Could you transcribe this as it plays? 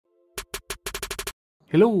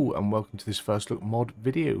Hello and welcome to this first look mod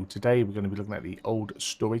video. Today we're going to be looking at the old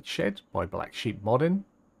storage shed by Blacksheep modding.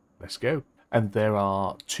 Let's go. And there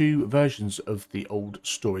are two versions of the old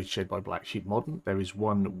storage shed by Blacksheep modding. There is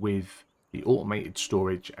one with the automated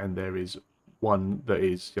storage and there is one that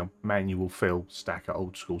is manual fill stacker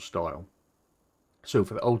old school style. So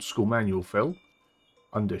for the old school manual fill,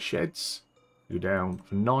 under sheds, go down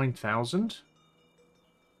for 9,000.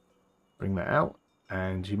 Bring that out.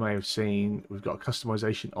 And you may have seen we've got a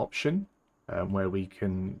customization option where we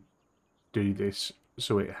can do this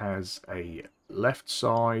so it has a left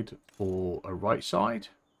side or a right side.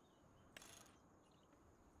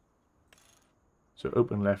 So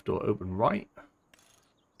open left or open right.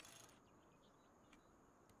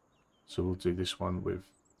 So we'll do this one with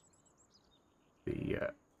the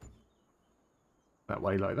that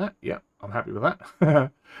way like that. Yeah, I'm happy with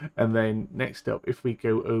that. And then next up, if we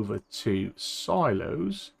go over to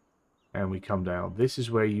silos and we come down, this is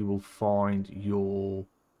where you will find your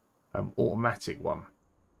automatic one,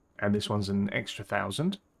 and this one's an extra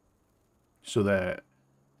 1,000. So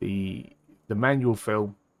the manual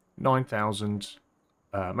fill 9,000,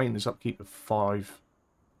 maintenance upkeep of £5,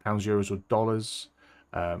 euros or dollars.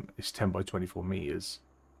 It's 10 by 24 meters.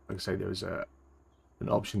 Like I say, there is an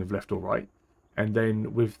option of left or right. And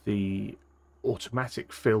then with the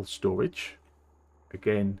automatic fill storage,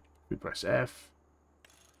 again, we press F.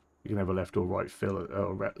 You can have a left or right fill,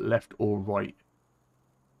 or left or right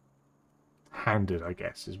handed, I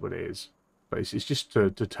guess, is what it is. But it's just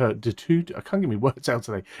to I can't get my words out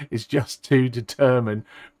today. It's just to determine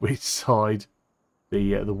which side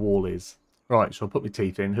the wall is. Right, so I'll put my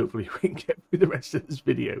teeth in. Hopefully we can get through the rest of this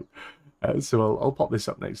video. So I'll pop this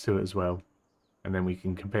up next to it as well. And then we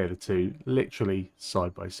can compare the two literally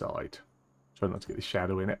side by side. Try not to get the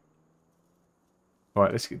shadow in it.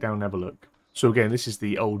 Alright, let's get down and have a look. So again, this is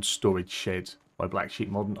the old storage shed by Blacksheep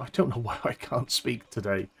Modern. I don't know why I can't speak today.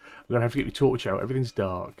 I'm going to have to get my torch out. Everything's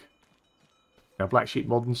dark. Now, Blacksheep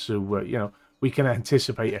Modern, so, you know, we can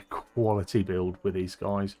anticipate a quality build with these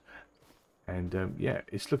guys. And, yeah,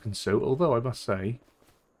 it's looking so. Although, I must say,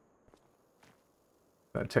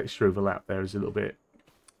 that texture overlap there is a little bit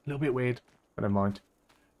weird. But never mind.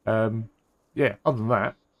 Yeah, other than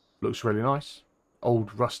that, looks really nice.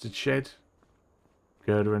 Old rusted shed.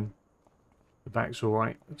 Girdering. The back's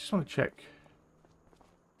alright. I just want to check.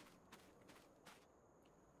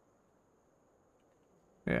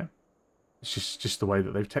 Yeah. It's just the way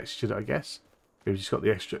that they've textured it, I guess. They've just got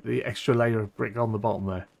the extra layer of brick on the bottom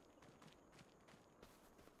there.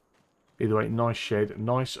 Either way, nice shed.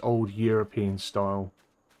 Nice old European style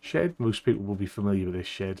shed. Most people will be familiar with this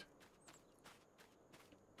shed.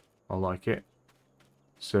 I like it.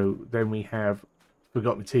 So then we have,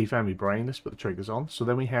 forgot my teeth and my brain. Let's put the triggers on. So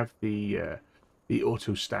then we have the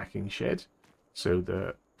auto stacking shed. So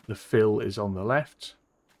the fill is on the left.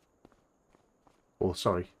 Or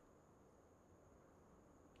sorry,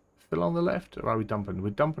 fill on the left, or are we dumping?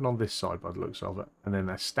 We're dumping on this side by the looks of it, and then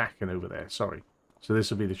they're stacking over there. Sorry. So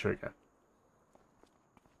this will be the trigger.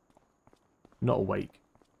 Not awake.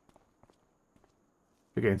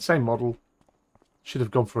 Again, same model. Should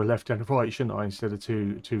have gone for a left and a right, shouldn't I, instead of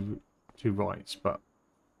two rights? But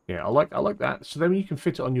yeah, I like that. So then you can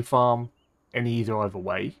fit it on your farm either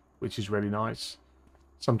way, which is really nice.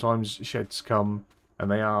 Sometimes sheds come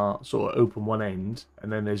and they are sort of open one end,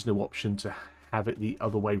 and then there's no option to have it the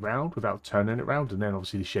other way round without turning it round, and then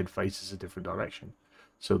obviously the shed faces a different direction.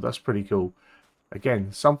 So that's pretty cool.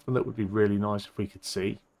 Again, something that would be really nice if we could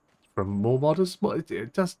see from more modders. Well,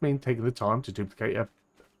 it does mean taking the time to duplicate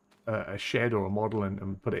a shed or a model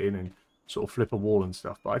and put it in and sort of flip a wall and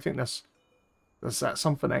stuff, but I think that's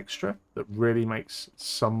something extra that really makes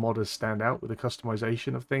some modders stand out with the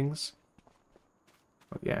customization of things.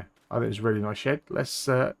 But yeah, I think it's a really nice shed. Let's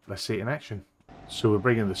see it in action. So we're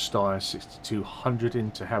bringing the Steyr 6200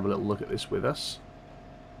 in to have a little look at this with us,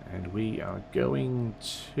 and we are going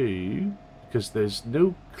to, because there's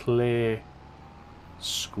no clear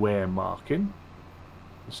square marking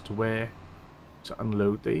as to where to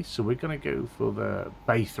unload these, so we're going to go for the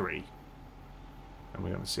Bay 3 and we're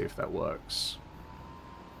going to see if that works.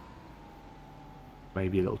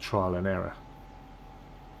 Maybe a little trial and error.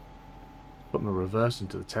 Putting the reverse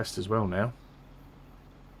into the test as well now.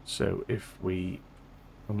 So if we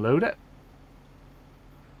unload it,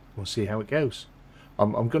 we'll see how it goes.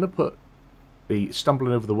 I'm going to put the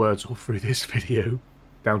stumbling over the words all through this video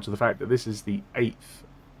down to the fact that this is the 8th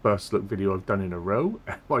first look video I've done in a row.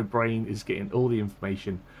 My brain is getting all the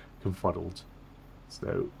information confuddled.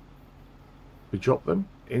 So we drop them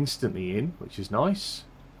instantly in, which is nice.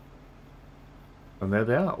 And there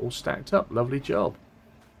they are, all stacked up. Lovely job.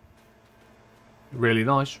 Really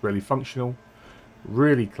nice, really functional,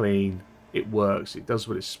 really clean. It works. It does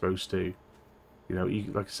what it's supposed to. You know,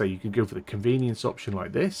 like I say, you can go for the convenience option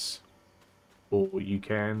like this, or you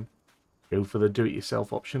can go for the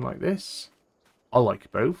do-it-yourself option like this. I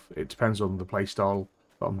like both. It depends on the playstyle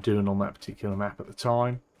that I'm doing on that particular map at the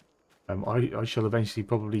time. I shall eventually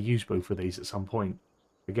probably use both of these at some point.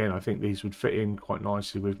 Again, I think these would fit in quite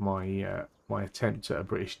nicely with my my attempt at a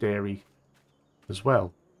British dairy as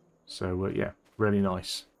well. So yeah, really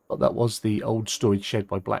nice. But that was the Old Storage Shed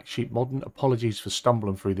by Blacksheep Modern. Apologies for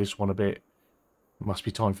stumbling through this one a bit. It must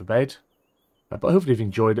be time for bed. But hopefully you've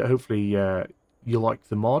enjoyed it. Hopefully you like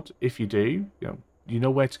the mod. If you do, you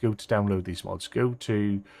know where to go to download these mods. Go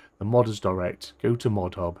to the Modders Direct. Go to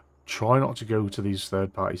ModHub. Try not to go to these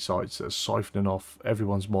third-party sites that are siphoning off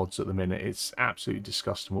everyone's mods at the minute. It's absolutely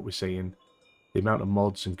disgusting what we're seeing. The amount of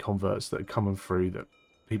mods and converts that are coming through that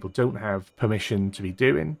people don't have permission to be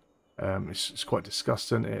doing. It's quite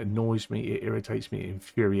disgusting. It annoys me. It irritates me. It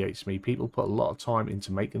infuriates me. People put a lot of time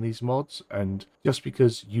into making these mods, and just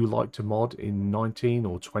because you like to mod in 19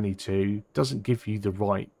 or 22 doesn't give you the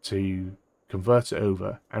right to convert it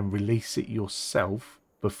over and release it yourself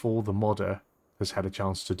before the modder has had a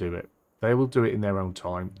chance to do it. They will do it in their own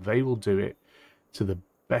time. They will do it to the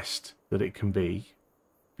best that it can be.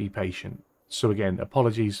 Be patient. So again,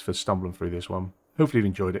 apologies for stumbling through this one. Hopefully you've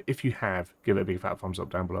enjoyed it. If you have, give it a big fat thumbs up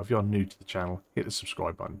down below. If you're new to the channel, hit the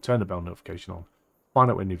subscribe button, turn the bell notification on,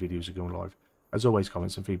 find out when new videos are going live. As always,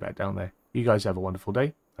 comments and feedback down there. You guys have a wonderful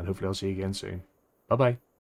day, and hopefully I'll see you again soon. Bye bye.